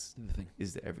is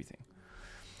the everything.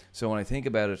 So when I think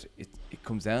about it, it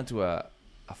comes down to a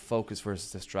focus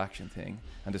versus distraction thing,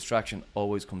 and distraction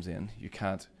always comes in. You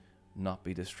can't not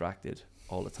be distracted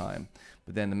all the time.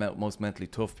 But then the most mentally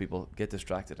tough people get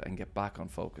distracted and get back on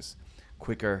focus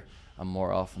quicker and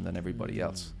more often than everybody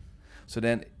else. So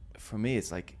then for me,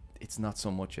 it's like, it's not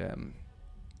so much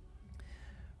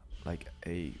like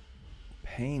a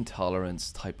pain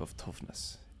tolerance type of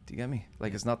toughness. Do you get me?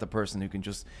 Like, it's not the person who can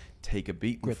just take a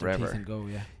beating forever. And go,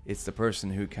 yeah. It's the person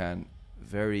who can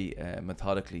very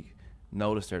methodically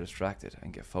notice they're distracted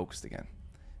and get focused again.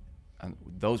 And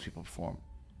those people perform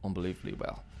unbelievably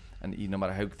well. And no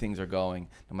matter how things are going,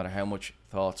 no matter how much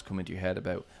thoughts come into your head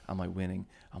about, am I winning?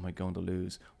 Am I going to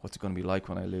lose? What's it going to be like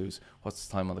when I lose? What's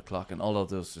the time on the clock? And all of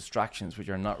those distractions, which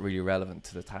are not really relevant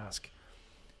to the task,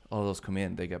 all of those come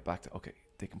in, they get back to, okay,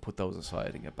 they can put those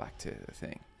aside and get back to the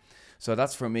thing. So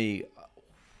that's, for me,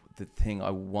 the thing I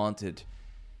wanted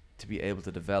to be able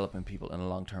to develop in people in the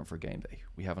long term for game day.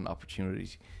 We have an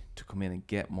opportunity to come in and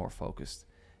get more focused,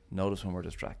 notice when we're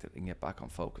distracted, and get back on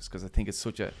focus, because I think it's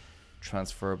such a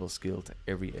transferable skill to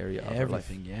every area of our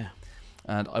life. Yeah.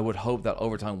 And I would hope that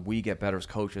over time we get better as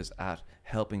coaches at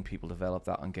helping people develop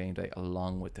that on game day,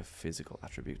 along with the physical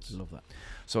attributes. Love that.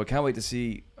 So I can't wait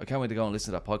to go and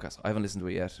listen to that podcast. I haven't listened to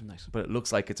it yet, Nice. but it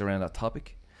looks like it's around that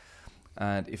topic.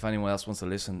 And if anyone else wants to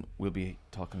listen, we'll be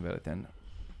talking about it then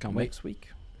next week.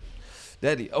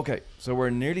 Deadly. Okay, so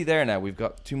we're nearly there now. We've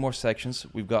got 2 more sections.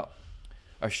 We've got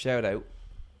our shout out,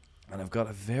 and I've got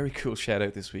a very cool shout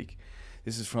out this week.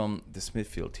 This is from the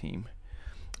Smithfield team,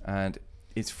 and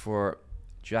it's for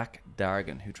Jack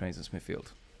Dargan, who trains in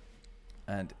Smithfield.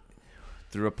 And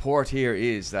the report here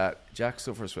is that Jack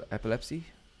suffers with epilepsy,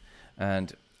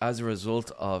 and as a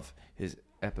result of his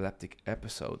epileptic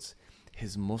episodes,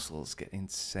 his muscles get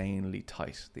insanely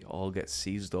tight. They all get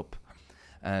seized up,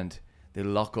 and they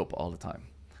lock up all the time.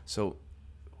 So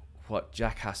what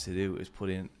Jack has to do is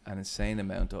put in an insane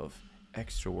amount of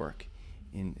extra work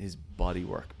in his body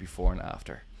work before and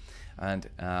after. And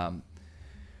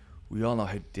we all know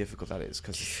how difficult that is,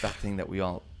 because it's that thing that we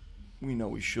know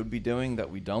we should be doing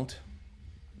that we don't,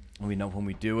 and we know when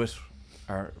we do it,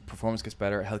 our performance gets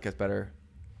better, our health gets better,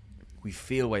 we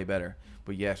feel way better,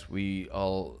 but yet we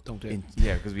all Don't do it.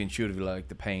 because we intuitively like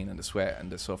the pain and the sweat and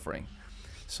the suffering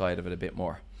side of it a bit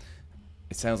more.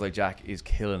 It sounds like Jack is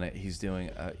killing it. He's doing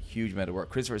a huge amount of work.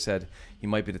 Christopher said he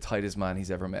might be the tightest man he's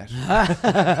ever met.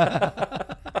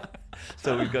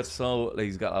 So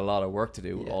he's got a lot of work to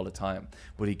do all the time,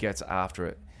 but he gets after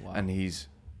it. Wow. And he's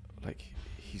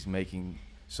making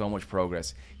so much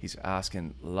progress. He's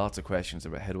asking lots of questions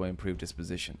about, how do I improve this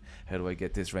position? How do I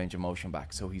get this range of motion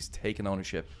back? So he's taking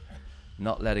ownership,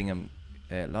 not letting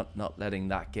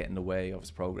that get in the way of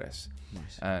his progress.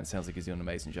 Nice. And it sounds like he's doing an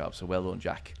amazing job. So well done,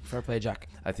 Jack. Fair play, Jack.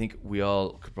 I think we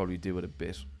all could probably do with a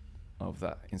bit of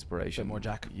that inspiration. Bit more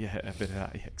Jack. Yeah, a bit of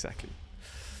that. Yeah, exactly.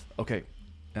 Okay.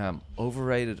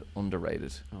 Overrated,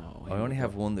 underrated. Oh, I only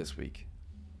have one this week.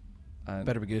 And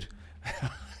better be good.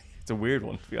 it's a weird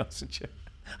one, to be honest with you.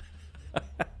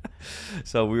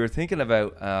 So we were thinking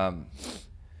about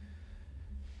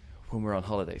when we're on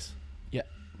holidays. Yeah.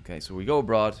 Okay, so we go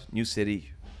abroad, new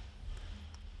city,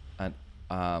 and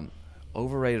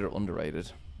overrated or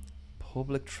underrated,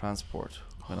 public transport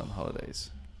when on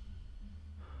holidays.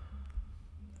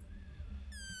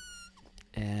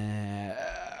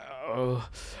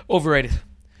 Overrated.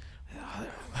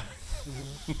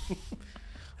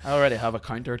 I already have a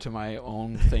counter to my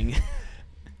own thing.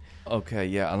 Okay,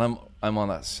 yeah, and I'm on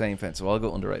that same fence, so I'll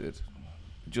go underrated,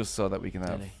 just so that we can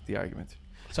have Really? the argument.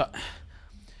 So,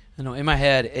 in my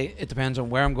head, it depends on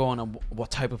where I'm going and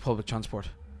what type of public transport.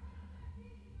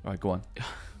 All right, go on.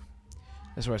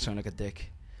 That's where I sound like a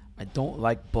dick. I don't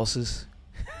like buses.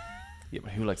 Yeah,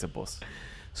 but who likes a bus?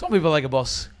 Some people like a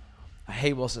bus. I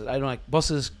hate buses. I don't like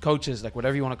buses, coaches, like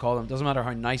whatever you want to call them. Doesn't matter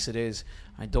how nice it is.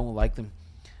 I don't like them.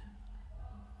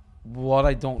 What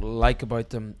I don't like about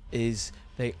them is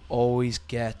you always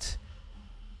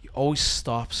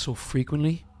stop so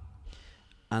frequently,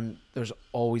 and there's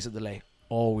always a delay.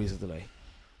 Always a delay.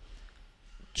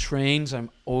 Trains I'm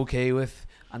okay with,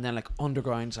 and then like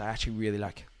undergrounds I actually really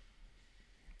like.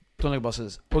 Don't like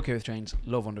buses. Okay with trains.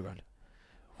 Love underground.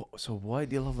 So why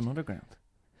do you love an underground?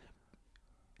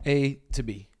 A to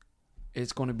B.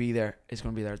 It's going to be there. It's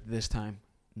going to be there this time.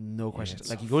 No Yeah, questions. it's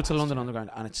Like so you go to fast, London yeah. Underground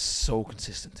and it's so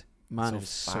consistent. Man, So it's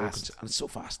so fast. consistent and it's so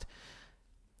fast.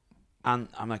 And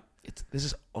I'm like, this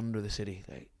is under the city.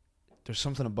 Like, there's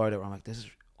something about it where I'm like, this is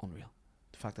unreal.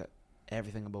 The fact that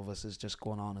everything above us is just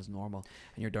going on as normal,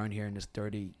 and you're down here in this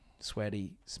dirty,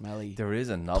 sweaty, smelly. There is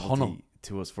a novelty Tunnel.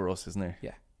 to us for us, isn't there?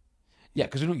 Yeah,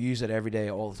 because we don't use it every day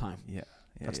all the time. Yeah,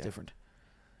 That's yeah. different.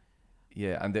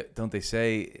 Yeah, and don't they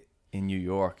say in New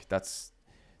York, that's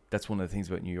one of the things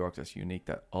about New York that's unique,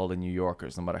 that all the New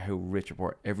Yorkers, no matter how rich or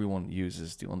poor, everyone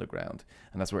uses the underground,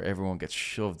 and that's where everyone gets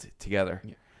shoved together,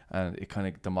 Yeah. and it kind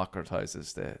of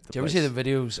democratizes the Do you ever see place. the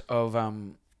videos of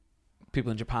people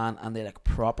in Japan and they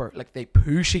they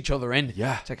push each other in?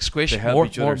 Yeah, It's like squish, they help more,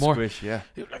 each other more. squish. Yeah,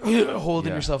 You're like,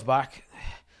 holding Yeah. yourself back.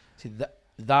 See,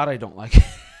 that I don't like.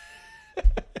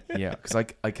 yeah, because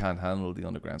I can't handle the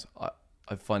undergrounds.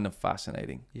 I find them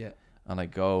fascinating, Yeah, and I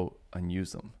go and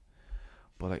use them,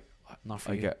 but not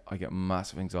for I you. get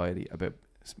massive anxiety about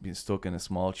being stuck in a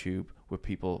small tube with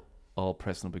people all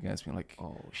pressing up against me. Like,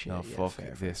 Oh shit! no, yeah, fuck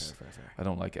fair, this. Fair. I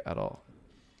don't like it at all.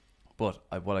 But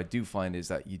what I do find is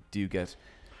that you do get,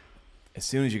 as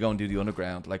soon as you go and do the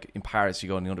underground, like in Paris, you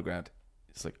go in the underground,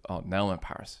 it's like, oh, now I'm in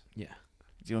Paris. Yeah.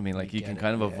 Do you know what I mean? Like you get can it.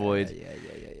 kind of Yeah, avoid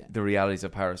Yeah. the realities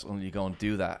of Paris until you go and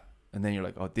do that. And then you're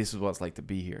like, oh, this is what it's like to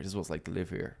be here. This is what it's like to live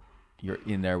here. You're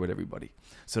in there with everybody.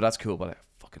 So that's cool, but I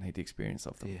fucking hate the experience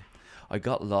of them. Yeah. I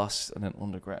got lost in an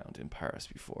underground in Paris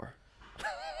before.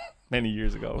 Many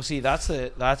years ago. Well, see, that's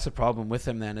the problem with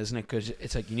them then, isn't it? Because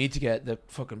it's like you need to get the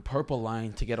fucking purple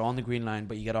line to get on the green line,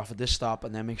 but you get off at this stop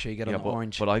and then make sure you get on the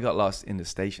orange. But I got lost in the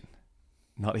station.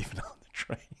 Not even on the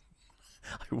train.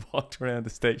 I walked around the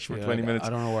station for 20 minutes. I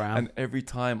don't know where I am. And every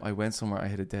time I went somewhere, I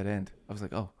hit a dead end. I was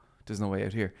like, oh, there's no way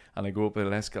out here. And I go up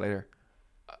an escalator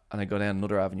and I go down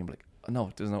another avenue. I'm like, oh,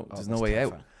 no, there's no that's way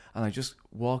out. terrifying. And I just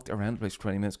walked around the place for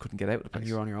 20 minutes, couldn't get out of the place. And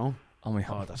you're on your own. on my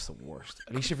Oh, own. that's the worst.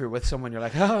 At least if you're with someone, you're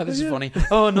like, oh, this is Yeah. funny.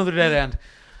 Oh, another dead end.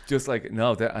 Just like,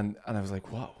 no, and I was like,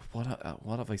 what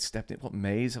have I stepped in? What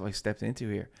maze have I stepped into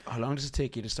here? How long does it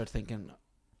take you to start thinking,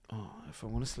 oh, if I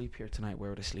want to sleep here tonight, where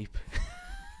would I sleep?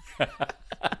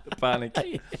 The panic.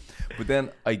 But then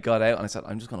I got out and I said,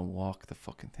 I'm just going to walk the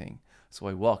fucking thing. So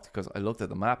I walked because I looked at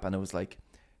the map and it was like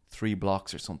 3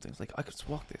 blocks or something. It's like, I could just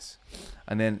walk this.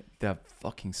 And then the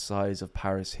fucking size of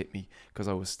Paris hit me because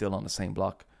I was still on the same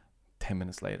block 10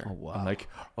 minutes later. Oh, wow. I'm like,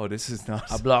 oh, this is not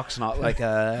A block's not like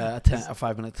a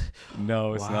 5 minute.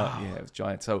 no, it's not. Wow. Yeah, it's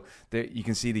giant. So you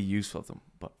can see the use of them,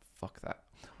 but fuck that.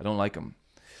 I don't like them.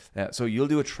 So you'll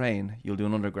do a train, you'll do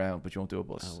an underground, but you won't do a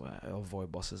bus. Oh, I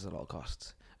avoid buses at all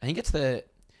costs. I think it's the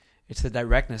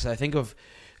directness. I think of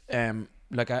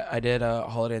like I did a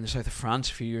holiday in the south of France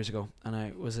a few years ago, and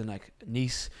I was in like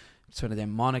Nice, sort of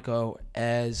then Monaco,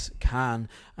 Aix, Cannes,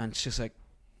 and it's just like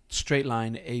straight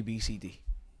line A, B, C, D.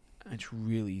 And it's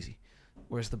really easy.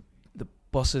 Whereas the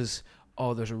buses,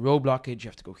 oh, there's a road blockage, you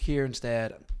have to go here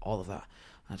instead, and all of that.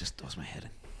 And it just does my head in.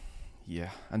 Yeah,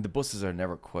 and the buses are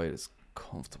never quite as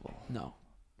comfortable. No.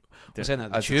 They're- I'm saying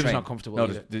that the as the tube's train. not comfortable No,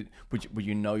 either. but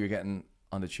you know you're getting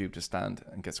on the tube to stand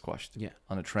and get squashed. Yeah.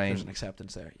 On a train, There's an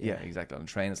acceptance there. yeah, exactly. On a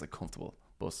train, it's like comfortable.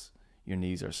 Bus, your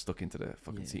knees are stuck into the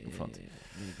fucking seat in front. Yeah,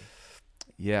 maybe.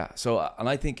 Yeah. So, and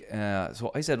I think,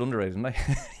 so I said underrated, didn't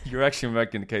I? You're actually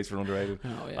making the case for underrated.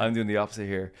 Oh, yeah. I'm doing the opposite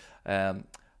here.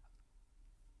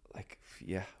 Like,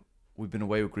 yeah, we've been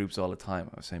away with groups all the time.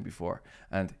 I was saying before,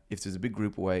 and if there's a big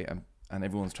group away and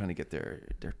everyone's trying to get their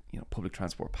public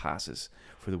transport passes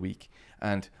for the week,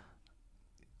 and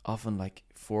often like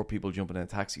 4 people jumping in a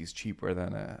taxi is cheaper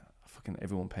than fucking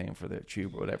everyone paying for the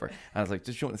tube or whatever. And it's like,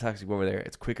 just jump in the taxi, go over there.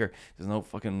 It's quicker. There's no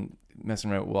fucking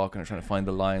messing around with walking or trying to find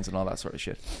the lines and all that sort of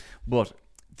shit. But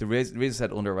the reason I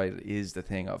said underrated is the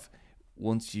thing of,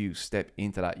 once you step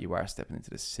into that, you are stepping into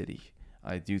the city.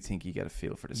 I do think you get a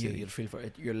feel for the Yeah, city. you'll feel for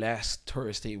it. You're less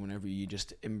touristy whenever you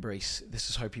just embrace, this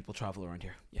is how people travel around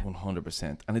here. Yeah.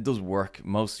 100%. And it does work.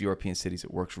 Most European cities,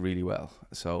 it works really well.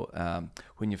 So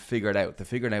when you figure it out, the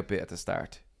figuring out bit at the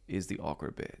start is the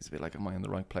awkward bit. It's a bit like, am I in the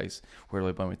right place? Where do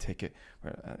I buy my ticket?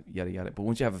 Yada, yada. But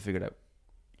once you have it figured out,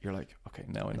 you're like, okay,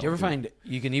 now I know. Do you ever find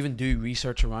you can even do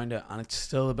research around it and it's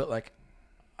still a bit like,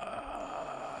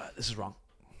 this is wrong?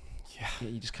 Yeah.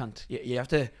 You just can't. You have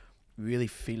to really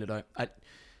feel it out.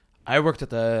 I worked at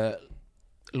the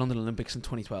London Olympics in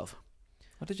 2012.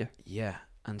 Oh, did you? Yeah.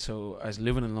 And so I was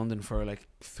living in London for like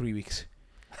 3 weeks,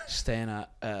 staying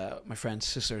at my friend's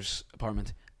sister's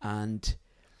apartment. And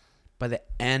by the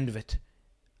end of it,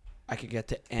 I could get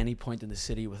to any point in the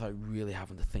city without really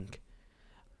having to think.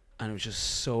 And it was just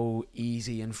so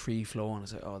easy and free flowing. I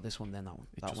was like, oh, this one, then that one,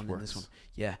 It that just one, then works. this one.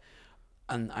 Yeah.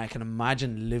 And I can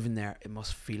imagine living there. It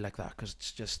must feel like that because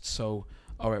it's just so,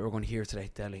 all right, we're going here today,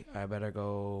 Delhi. I better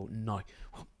go now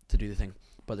to do the thing.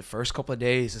 But the first couple of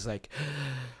days is like,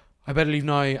 I better leave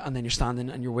now. And then you're standing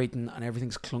and you're waiting and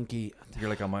everything's clunky. You're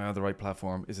like, am I on the right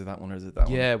platform? Is it that one or is it that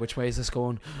one? Yeah, which way is this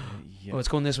going? Yeah. Oh, it's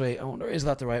going this way. I wonder, is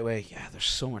that the right way? Yeah, there's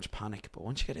so much panic. But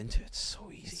once you get into it, it's so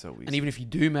easy. It's so easy. And even if you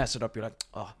do mess it up, you're like,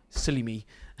 oh, silly me.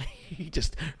 You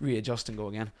just readjust and go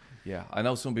again. Yeah, I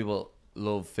know some people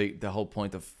love the whole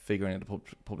point of figuring out the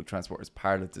public transport is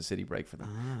part of the city break for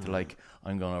them. They're like,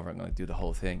 I'm going over, I'm going to do the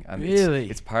whole thing, and Really?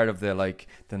 it's part of the like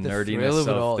the nerdiness thrill of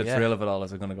it all, the yeah. thrill of it all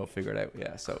is I'm going to go figure it out.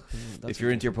 Yeah, so if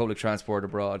you're into your public transport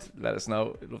abroad, let us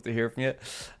know. I'd love to hear from you.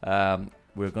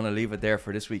 We're going to leave it there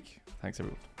for this week. Thanks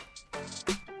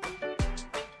everyone.